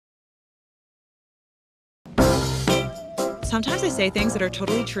Sometimes I say things that are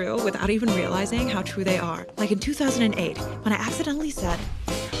totally true without even realizing how true they are. Like in 2008, when I accidentally said,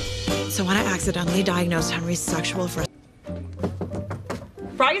 so when I accidentally diagnosed Henry's sexual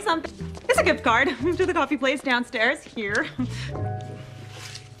Brought you something. It's a gift card to the coffee place downstairs here.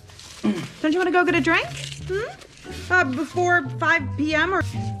 Don't you want to go get a drink? Before 5 p.m. or...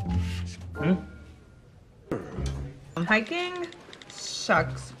 Hiking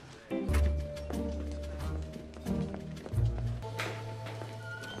sucks.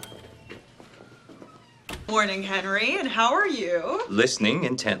 Morning, Henry, and how are you? Listening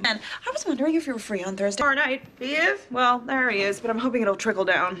intently. And I was wondering if you were free on Thursday. Tomorrow night. He is? Well, there he is, but I'm hoping it'll trickle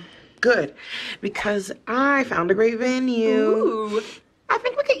down. Good, because I found a great venue. Ooh. I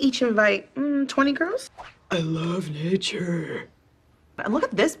think we could each invite 20 girls. I love nature. And look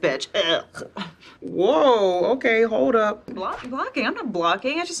at this bitch. Ugh. Whoa, okay, hold up. Blocking? I'm not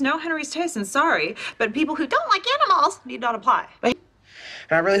blocking. I just know Henry's taste and sorry. But people who don't like animals need not apply.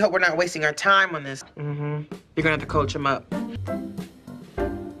 And I really hope we're not wasting our time on this. You're gonna have to coach him up.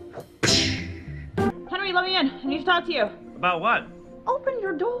 Henry, let me in. I need to talk to you. About what? Open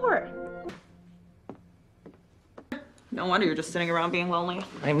your door. No wonder you're just sitting around being lonely.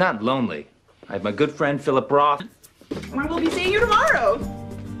 I'm not lonely. I have my good friend Philip Roth. I will be seeing you tomorrow.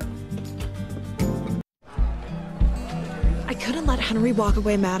 I couldn't let Henry walk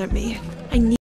away mad at me. I need